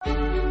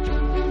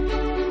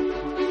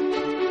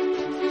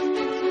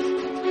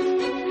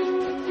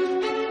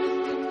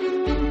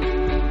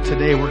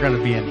today we're going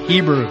to be in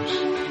Hebrews.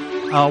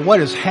 What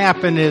has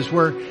happened is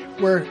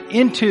we're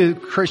into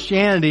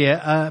Christianity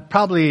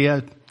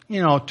probably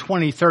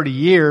 20, 30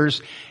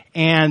 years,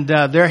 and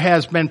there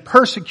has been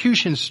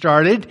persecution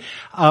started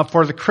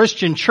for the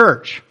Christian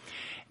church.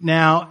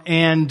 Now,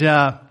 and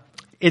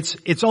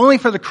it's only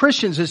for the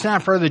Christians. It's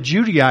not for the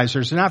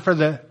Judaizers. It's not for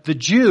the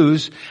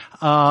Jews.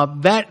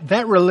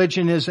 That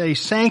religion is a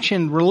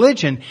sanctioned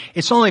religion.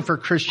 It's only for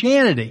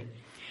Christianity.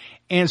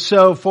 And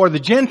so for the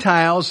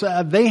Gentiles,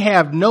 they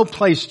have no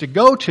place to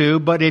go to,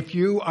 but if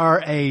you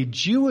are a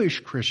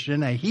Jewish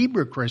Christian, a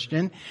Hebrew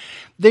Christian,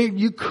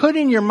 you could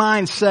in your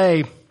mind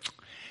say,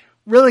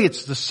 really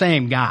it's the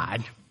same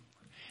God.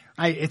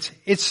 Right?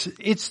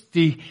 It's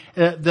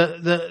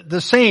the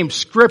same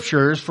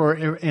scriptures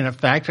in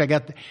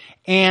effect.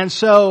 And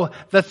so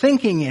the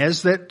thinking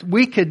is that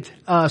we could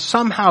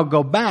somehow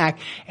go back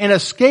and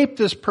escape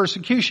this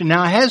persecution.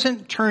 Now, it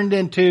hasn't turned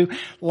into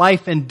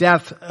life and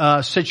death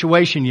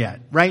situation yet.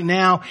 Right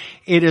now,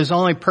 it is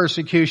only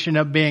persecution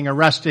of being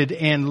arrested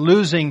and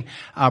losing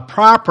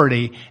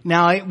property.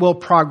 Now, it will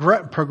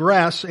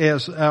progress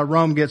as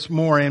Rome gets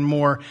more and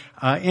more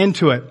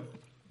into it.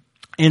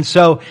 And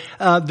so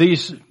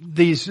these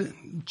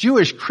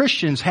Jewish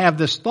Christians have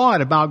this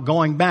thought about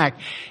going back.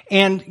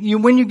 And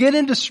when you get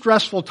into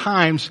stressful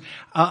times,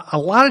 a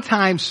lot of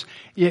times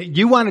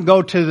you want to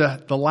go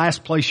to the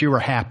last place you were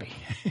happy.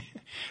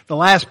 The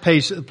last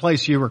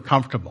place you were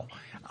comfortable.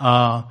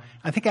 I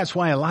think that's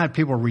why a lot of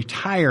people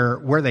retire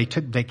where they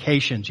took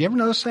vacations. You ever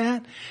notice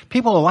that?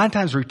 People a lot of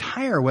times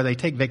retire where they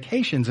take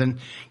vacations, and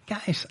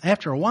guys,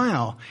 after a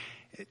while,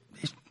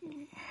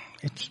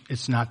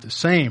 it's not the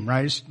same,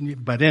 right?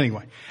 But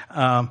anyway,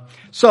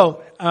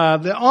 so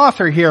the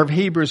author here of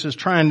Hebrews is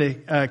trying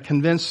to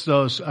convince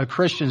those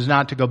Christians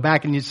not to go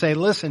back. And you say,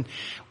 listen,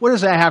 what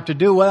does that have to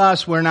do with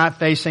us? We're not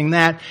facing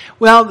that.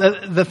 Well,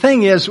 the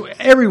thing is,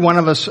 every one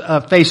of us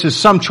faces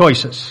some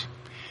choices.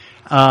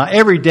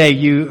 Every day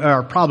you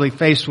are probably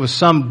faced with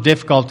some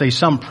difficulty,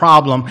 some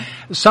problem.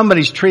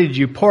 Somebody's treated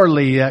you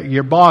poorly,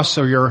 your boss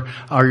or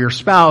your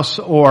spouse,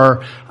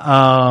 or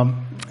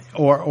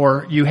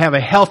you have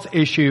a health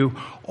issue,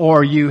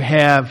 or you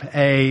have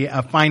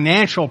a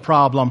financial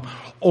problem,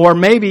 or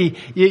maybe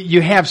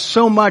you have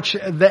so much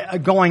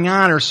going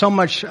on, or so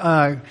much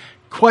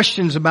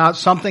questions about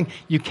something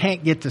you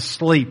can't get to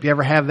sleep. You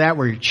ever have that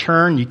where you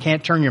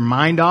can't turn your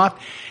mind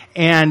off?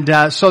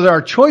 And so there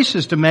are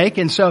choices to make,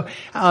 and so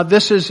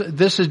this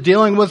is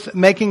dealing with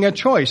making a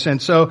choice,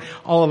 and so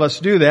all of us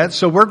do that.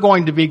 So we're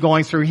going to be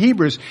going through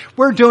Hebrews.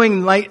 We're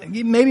doing like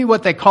maybe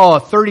what they call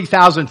a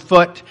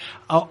 30,000-foot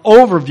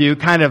overview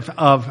kind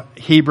of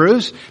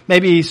Hebrews.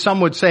 Maybe some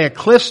would say a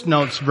Cliff's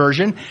Notes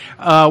version.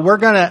 I'm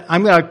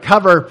gonna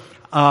cover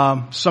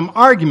some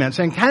arguments,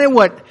 and kind of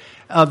what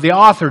the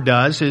author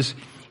does is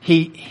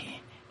he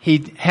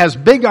has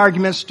big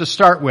arguments to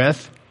start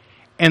with,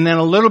 and then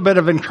a little bit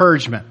of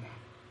encouragement.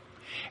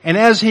 And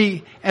as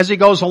he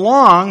goes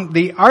along,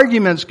 the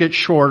arguments get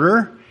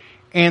shorter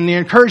and the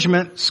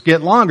encouragements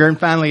get longer. And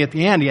finally, at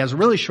the end, he has a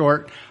really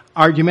short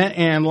argument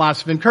and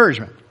lots of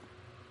encouragement.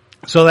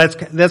 So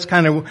that's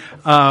kind of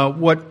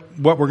what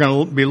we're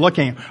going to be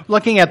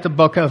looking at the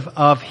book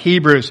of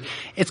Hebrews.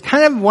 It's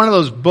kind of one of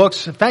those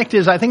books. The fact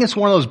is, I think it's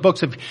one of those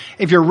books.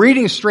 If you're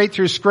reading straight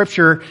through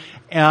Scripture,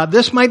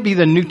 this might be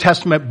the New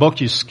Testament book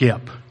you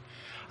skip.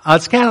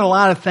 It's got a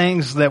lot of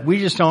things that we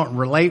just don't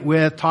relate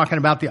with, talking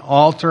about the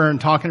altar and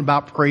talking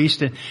about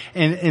priest,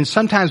 and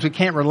sometimes we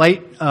can't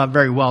relate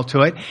very well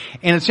to it.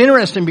 And it's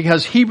interesting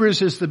because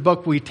Hebrews is the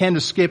book we tend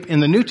to skip in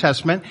the New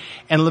Testament,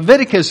 and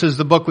Leviticus is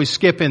the book we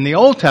skip in the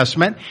Old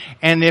Testament.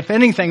 And if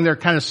anything, they're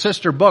kind of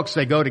sister books.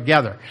 They go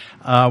together.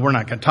 We're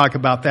not going to talk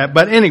about that.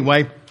 But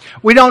anyway,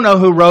 we don't know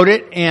who wrote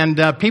it,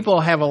 and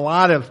people have a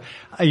lot of,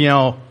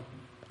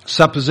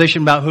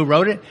 supposition about who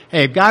wrote it.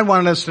 Hey, if God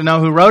wanted us to know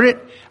who wrote it,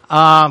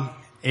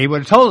 He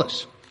would have told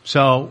us.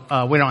 So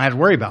we don't have to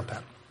worry about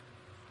that.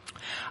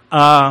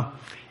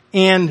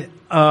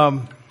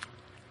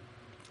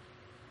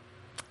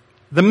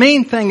 The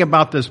main thing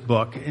about this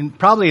book, and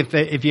probably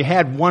if you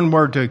had one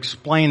word to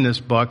explain this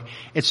book,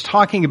 it's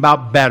talking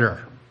about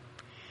better.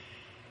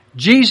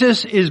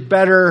 Jesus is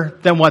better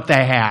than what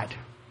they had.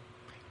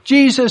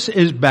 Jesus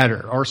is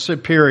better or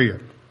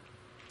superior.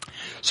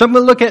 So I'm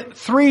going to look at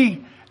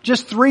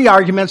just three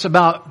arguments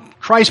about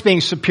Christ being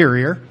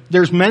superior.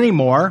 There's many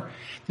more.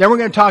 Then we're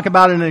going to talk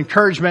about an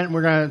encouragement, and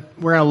we're going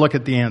to look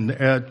at the end,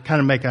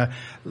 kind of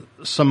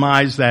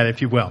surmise that,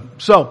 if you will.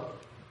 So,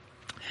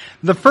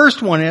 the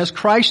first one is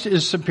Christ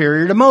is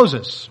superior to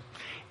Moses,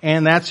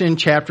 and that's in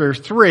chapter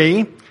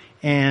 3.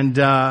 And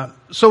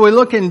so we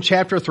look in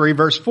chapter 3,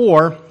 verse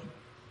 4,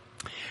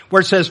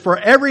 where it says, "For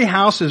every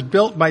house is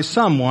built by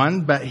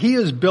someone, but He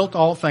has built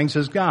all things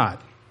as God."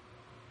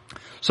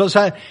 So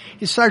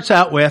he starts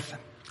out with,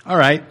 all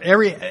right,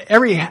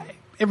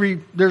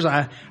 there's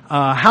a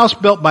house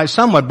built by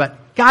someone,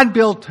 but God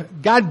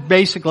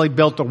basically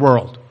built the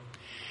world.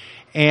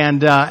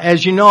 And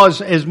as you know,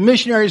 as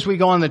missionaries, we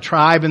go in the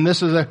tribe, and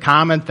this is a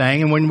common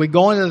thing. And when we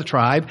go into the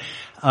tribe,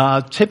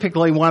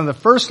 typically one of the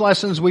first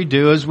lessons we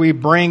do is we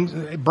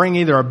bring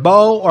either a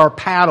bow or a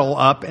paddle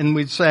up, and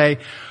we'd say,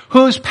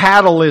 whose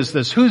paddle is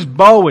this? Whose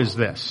bow is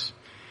this?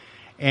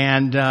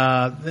 And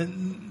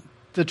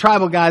the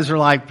tribal guys are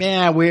like,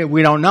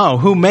 we don't know.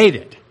 Who made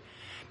it?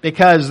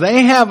 Because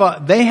they have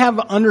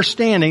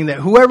understanding that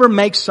whoever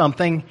makes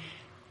something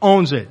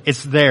owns it.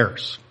 It's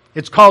theirs.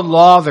 It's called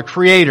law of the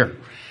Creator.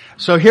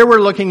 So here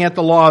we're looking at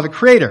the law of the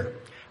Creator.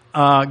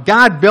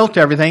 God built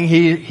everything.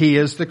 He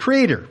is the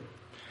Creator.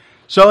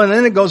 So, and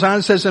then it goes on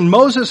and says, and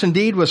Moses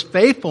indeed was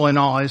faithful in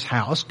all his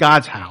house,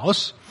 God's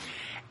house,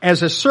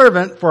 as a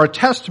servant for a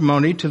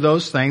testimony to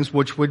those things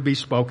which would be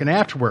spoken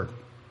afterward.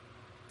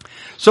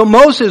 So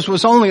Moses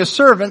was only a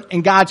servant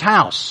in God's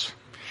house.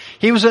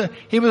 He was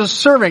a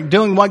servant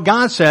doing what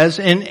God says,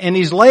 and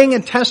he's laying a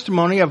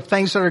testimony of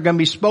things that are going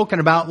to be spoken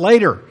about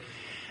later.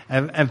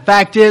 In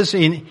fact is,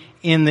 in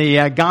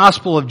the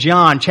Gospel of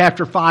John,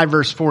 chapter 5,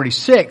 verse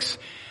 46,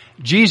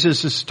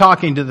 Jesus is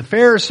talking to the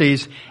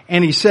Pharisees,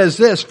 and he says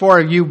this,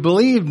 for if you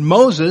believed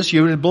Moses,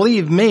 you would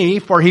believe me,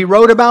 for he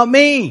wrote about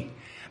me.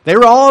 They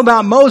were all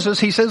about Moses.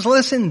 He says,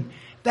 listen,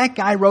 that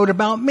guy wrote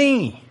about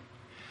me.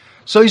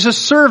 So he's a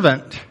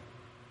servant,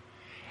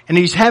 and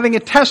he's having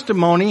a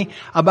testimony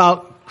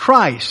about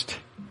Christ,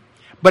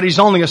 but he's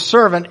only a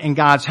servant in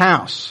God's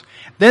house.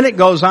 Then it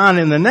goes on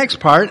in the next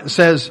part, it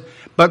says,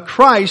 but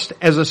Christ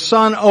as a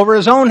son over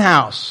his own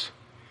house.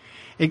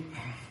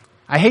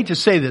 I hate to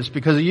say this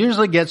because it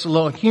usually gets a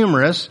little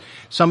humorous.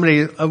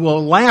 Somebody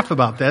will laugh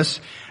about this,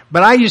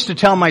 but I used to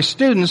tell my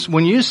students,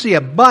 when you see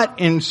a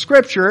but in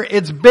Scripture,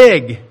 it's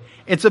big.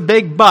 It's a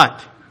big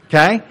but,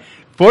 okay?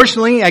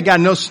 Fortunately, I got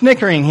no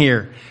snickering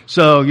here,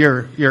 so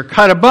you're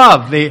cut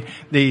above the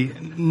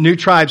New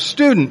Tribe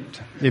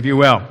student, if you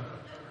will.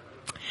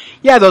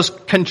 Yeah, those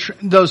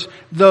contrast,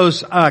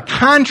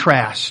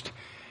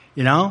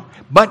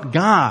 but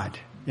God,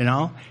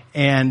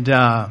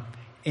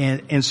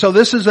 and so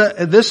this is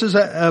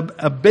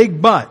a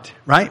big but,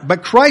 right?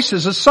 But Christ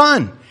is a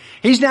son.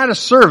 He's not a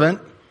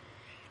servant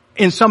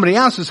in somebody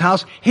else's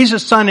house. He's a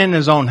son in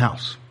his own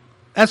house.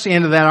 That's the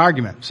end of that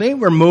argument. See,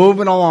 we're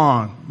moving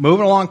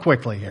along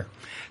quickly here.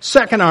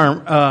 Second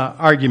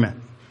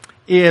argument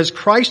is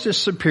Christ is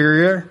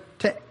superior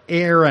to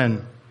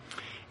Aaron.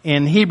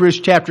 In Hebrews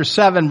chapter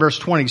 7, verse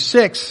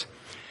 26,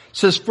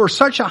 says, for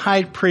such a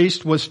high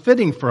priest was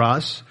fitting for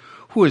us,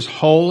 who is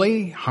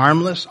holy,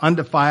 harmless,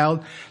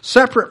 undefiled,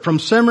 separate from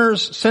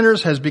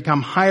sinners, has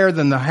become higher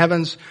than the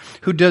heavens,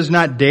 who does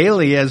not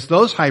daily, as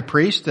those high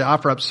priests, to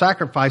offer up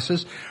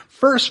sacrifices,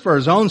 first for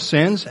his own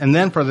sins and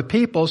then for the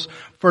people's.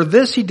 For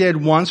this he did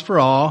once for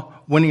all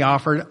when he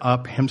offered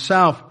up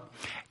himself.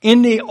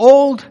 In the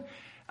old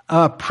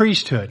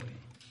priesthood,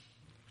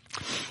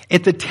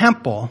 at the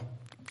temple,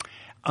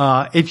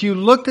 if you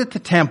looked at the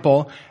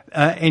temple,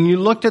 and you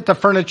looked at the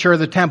furniture of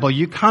the temple,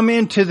 you come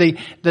into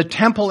the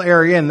temple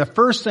area, and the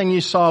first thing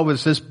you saw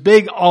was this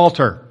big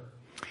altar.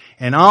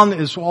 And on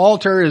this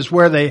altar is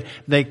where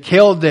they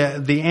killed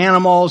the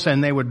animals,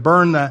 and they would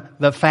burn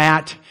the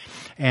fat,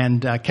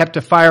 and kept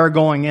a fire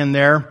going in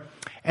there.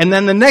 And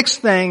then the next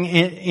thing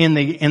in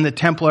the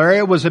temple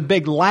area was a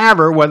big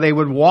laver where they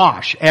would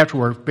wash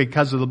afterward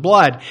because of the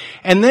blood.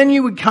 And then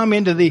you would come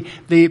into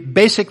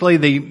basically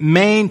the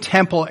main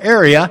temple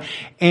area,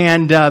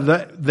 and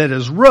that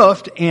is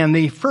roofed, and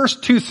the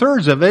first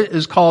 2/3 of it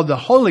is called the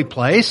holy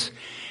place.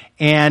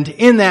 And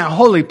in that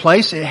holy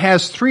place, it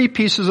has 3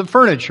 pieces of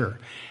furniture.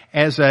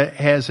 It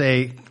has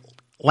a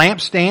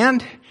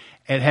lampstand,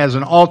 it has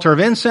an altar of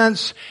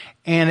incense,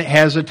 and it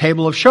has a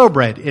table of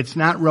showbread. It's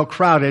not real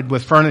crowded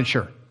with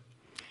furniture.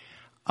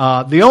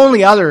 The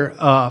only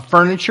other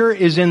furniture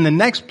is in the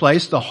next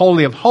place, the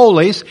Holy of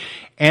Holies,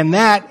 and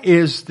that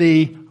is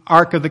the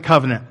Ark of the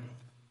Covenant.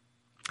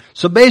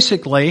 So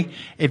basically,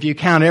 if you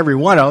count every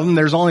one of them,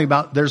 there's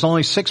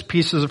only 6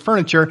 pieces of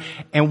furniture,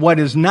 and what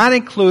is not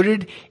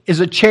included is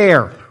a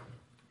chair.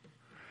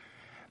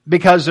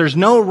 Because there's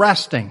no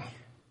resting.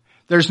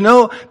 There's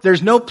no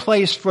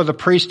place for the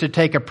priest to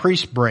take a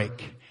priest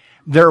break.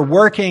 They're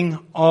working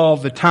all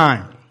the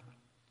time.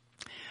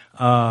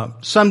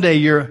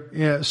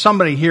 Someday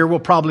somebody here will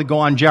probably go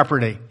on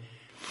Jeopardy.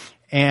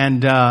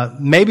 And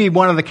maybe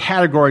one of the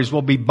categories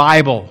will be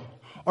Bible.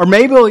 Or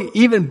maybe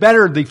even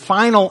better, the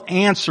final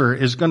answer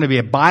is going to be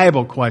a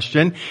Bible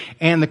question.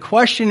 And the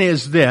question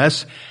is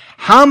this: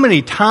 how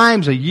many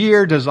times a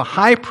year does the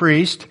high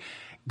priest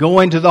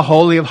go into the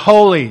Holy of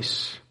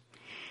Holies?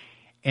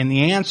 And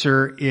the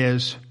answer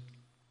is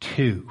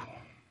 2.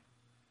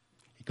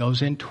 He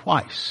goes in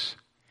twice.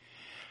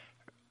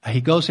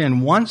 He goes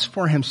in once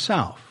for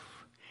himself,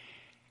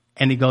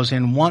 and he goes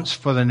in once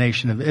for the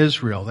nation of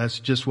Israel. That's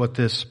just what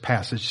this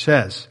passage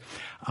says.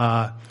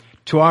 To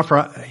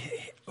offer,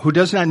 who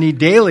does not need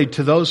daily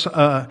to those,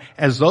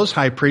 as those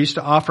high priests,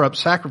 to offer up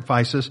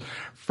sacrifices,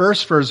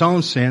 first for his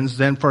own sins,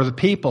 then for the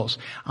people's.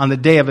 On the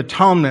Day of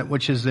Atonement,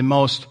 which is the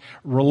most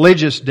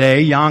religious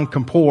day, Yom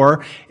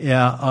Kippur,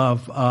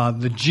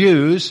 of the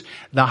Jews,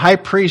 the high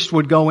priest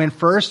would go in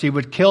first. He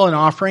would kill an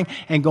offering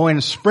and go in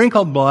and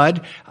sprinkle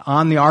blood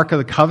on the Ark of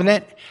the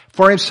Covenant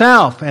for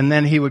himself. And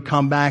then he would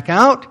come back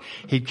out,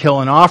 he'd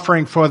kill an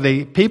offering for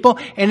the people,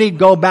 and he'd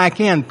go back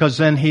in because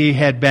then he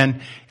had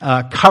been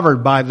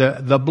covered by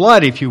the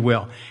blood, if you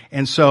will.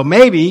 And so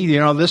maybe,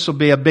 this will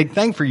be a big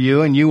thing for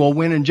you and you will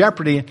win in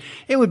Jeopardy.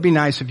 It would be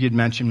nice if you'd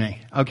mention me,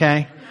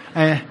 okay?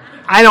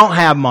 I don't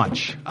have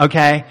much,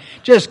 okay?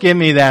 Just give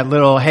me that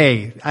little,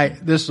 hey,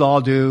 this is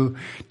all due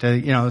to,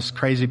 this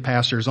crazy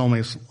pastor is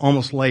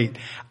almost late.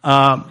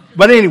 But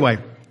anyway.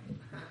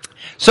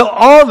 So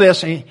all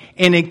this, and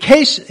in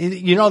case,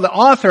 the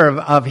author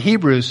of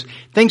Hebrews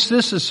thinks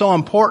this is so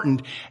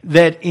important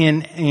that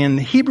in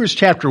Hebrews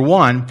chapter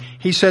 1,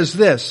 he says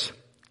this.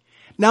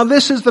 Now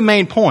this is the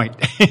main point.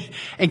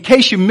 In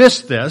case you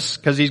missed this,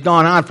 because he's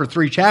gone on for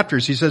 3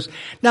 chapters, he says,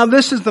 now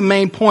this is the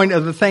main point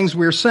of the things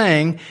we're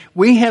saying.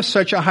 We have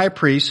such a high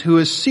priest who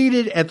is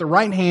seated at the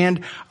right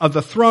hand of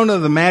the throne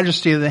of the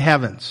majesty of the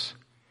heavens.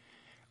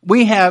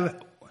 We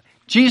have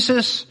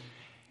Jesus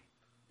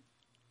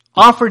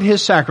offered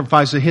his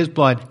sacrifice of his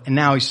blood, and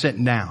now he's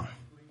sitting down.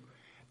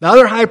 The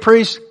other high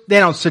priests, they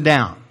don't sit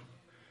down.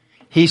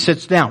 He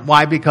sits down.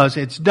 Why? Because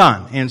it's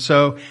done. And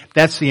so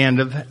that's the end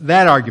of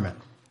that argument.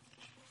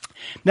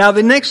 Now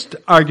the next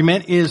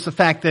argument is the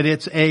fact that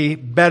it's a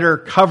better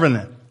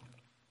covenant.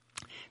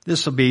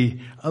 This will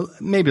be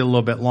maybe a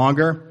little bit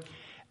longer.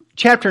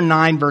 Chapter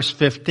 9, verse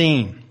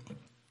 15.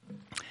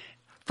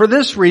 For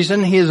this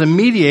reason, he is a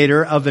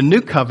mediator of the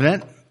new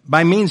covenant,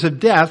 by means of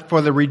death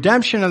for the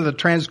redemption of the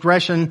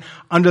transgression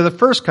under the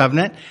first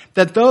covenant,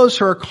 that those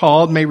who are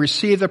called may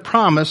receive the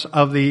promise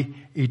of the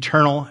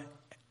eternal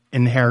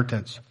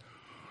inheritance.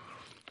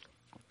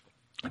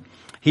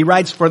 He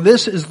writes, for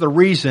this is the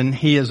reason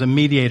he is a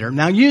mediator.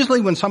 Now usually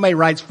when somebody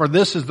writes, for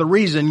this is the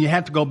reason, you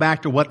have to go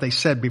back to what they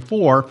said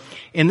before.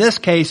 In this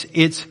case,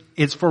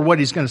 it's for what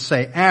he's going to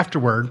say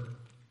afterward.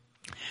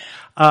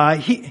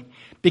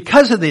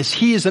 Because of this,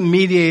 he is a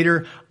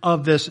mediator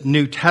of this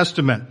New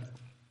Testament.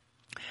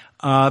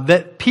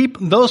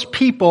 Those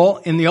people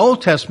in the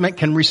Old Testament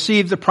can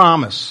receive the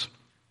promise.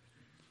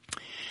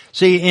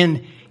 See,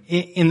 in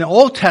the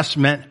Old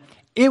Testament,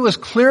 it was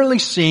clearly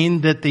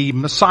seen that the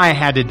Messiah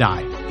had to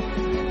die.